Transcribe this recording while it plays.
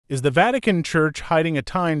Is the Vatican Church hiding a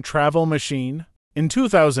time travel machine? In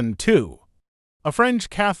 2002, a French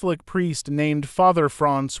Catholic priest named Father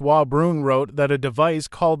Francois Brune wrote that a device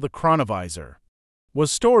called the Cronovisor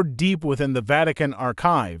was stored deep within the Vatican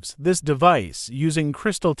archives. This device, using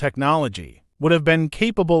crystal technology, would have been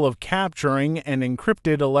capable of capturing an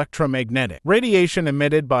encrypted electromagnetic radiation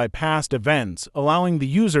emitted by past events, allowing the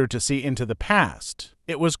user to see into the past.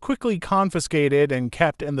 It was quickly confiscated and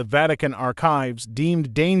kept in the Vatican archives,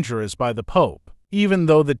 deemed dangerous by the Pope, even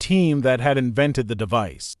though the team that had invented the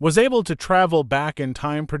device was able to travel back in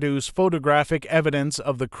time, produce photographic evidence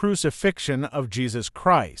of the crucifixion of Jesus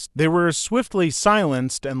Christ. They were swiftly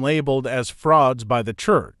silenced and labeled as frauds by the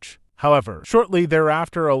Church. However, shortly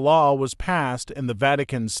thereafter, a law was passed in the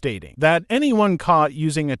Vatican stating that anyone caught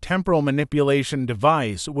using a temporal manipulation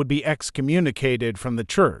device would be excommunicated from the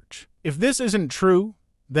Church. If this isn't true,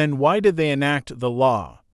 then why did they enact the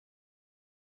law?